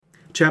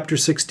Chapter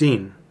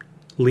 16.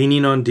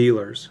 Leaning on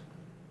Dealers.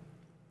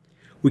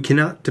 We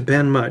cannot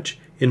depend much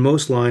in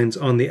most lines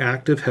on the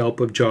active help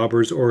of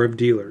jobbers or of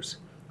dealers.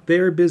 They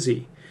are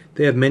busy.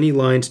 They have many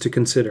lines to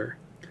consider.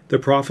 The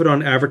profit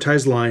on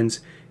advertised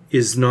lines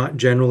is not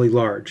generally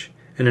large,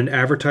 and an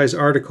advertised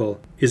article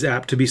is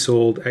apt to be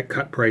sold at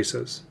cut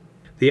prices.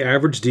 The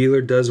average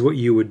dealer does what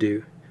you would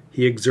do.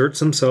 He exerts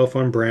himself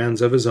on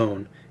brands of his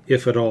own,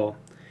 if at all,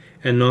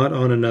 and not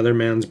on another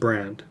man's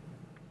brand.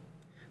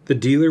 The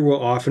dealer will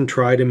often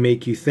try to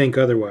make you think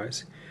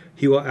otherwise.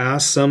 He will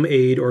ask some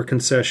aid or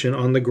concession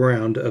on the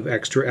ground of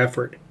extra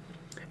effort.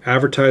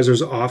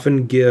 Advertisers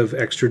often give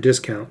extra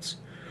discounts,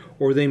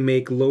 or they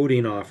make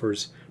loading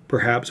offers,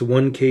 perhaps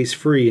one case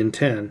free in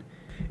 10,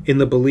 in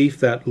the belief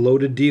that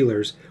loaded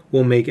dealers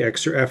will make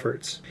extra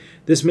efforts.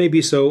 This may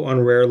be so on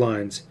rare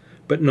lines,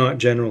 but not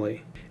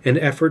generally, and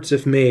efforts,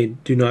 if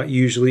made, do not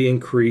usually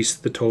increase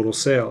the total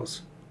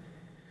sales.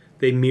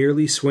 They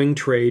merely swing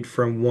trade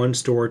from one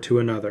store to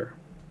another.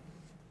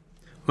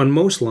 On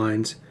most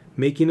lines,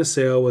 making a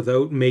sale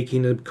without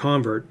making a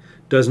convert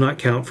does not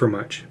count for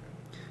much.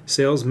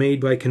 Sales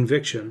made by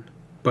conviction,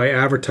 by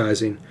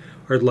advertising,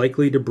 are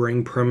likely to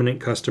bring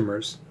permanent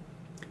customers.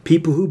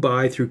 People who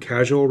buy through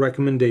casual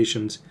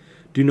recommendations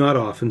do not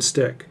often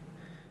stick.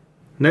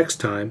 Next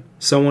time,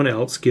 someone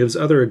else gives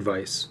other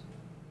advice.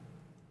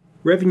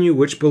 Revenue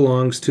which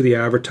belongs to the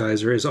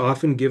advertiser is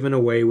often given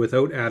away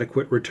without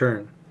adequate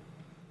return.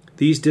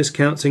 These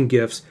discounts and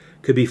gifts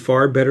could be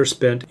far better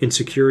spent in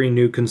securing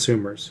new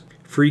consumers.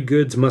 Free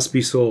goods must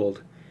be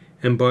sold,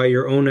 and by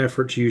your own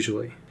efforts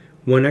usually.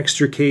 One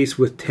extra case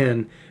with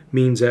 10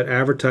 means that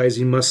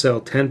advertising must sell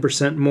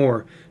 10%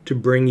 more to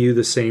bring you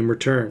the same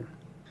return.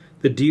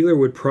 The dealer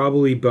would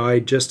probably buy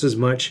just as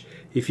much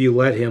if you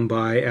let him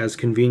buy as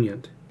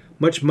convenient.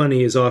 Much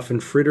money is often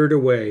frittered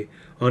away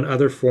on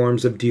other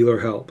forms of dealer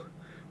help,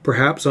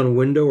 perhaps on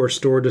window or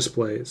store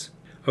displays.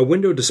 A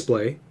window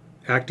display,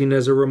 acting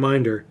as a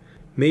reminder,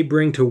 may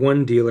bring to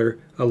one dealer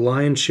a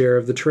lion's share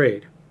of the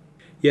trade,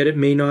 yet it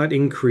may not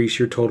increase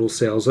your total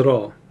sales at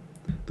all.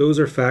 Those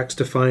are facts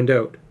to find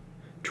out.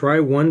 Try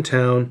one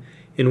town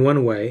in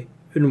one way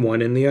and one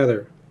in the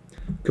other.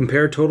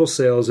 Compare total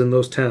sales in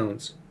those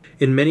towns.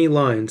 In many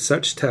lines,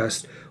 such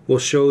tests will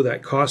show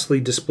that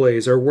costly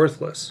displays are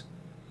worthless.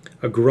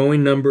 A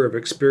growing number of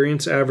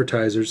experienced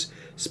advertisers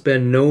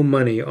spend no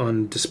money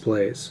on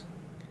displays.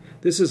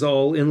 This is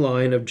all in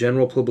line of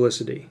general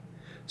publicity,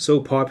 so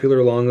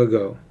popular long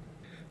ago.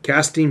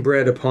 Casting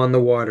bread upon the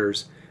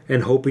waters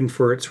and hoping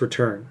for its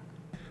return.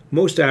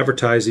 Most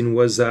advertising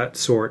was that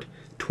sort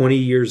 20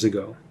 years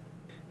ago.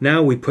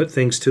 Now we put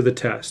things to the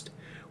test.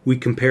 We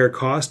compare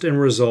cost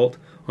and result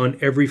on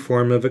every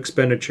form of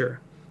expenditure.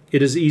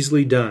 It is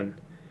easily done.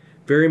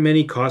 Very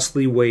many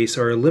costly wastes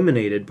are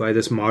eliminated by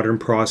this modern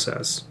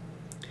process.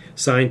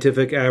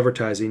 Scientific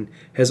advertising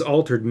has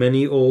altered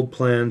many old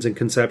plans and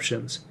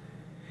conceptions.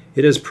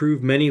 It has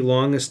proved many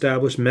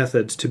long-established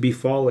methods to be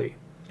folly.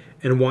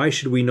 And why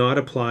should we not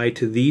apply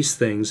to these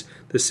things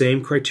the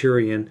same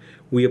criterion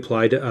we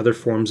apply to other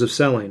forms of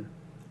selling,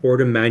 or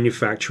to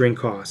manufacturing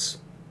costs?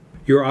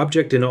 Your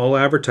object in all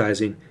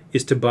advertising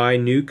is to buy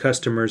new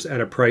customers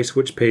at a price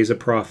which pays a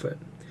profit.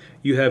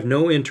 You have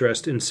no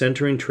interest in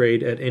centering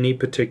trade at any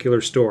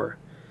particular store.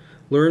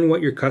 Learn what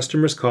your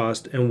customers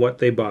cost and what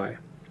they buy.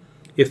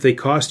 If they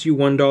cost you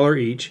 $1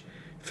 each,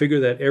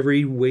 figure that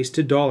every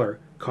wasted dollar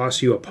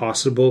costs you a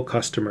possible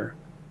customer.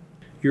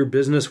 Your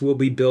business will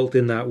be built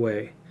in that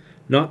way,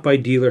 not by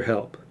dealer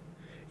help.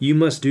 You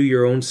must do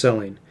your own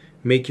selling,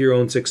 make your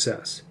own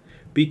success.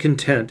 Be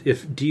content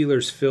if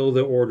dealers fill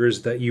the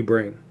orders that you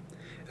bring.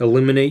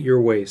 Eliminate your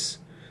wastes.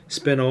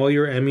 Spend all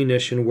your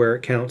ammunition where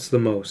it counts the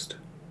most.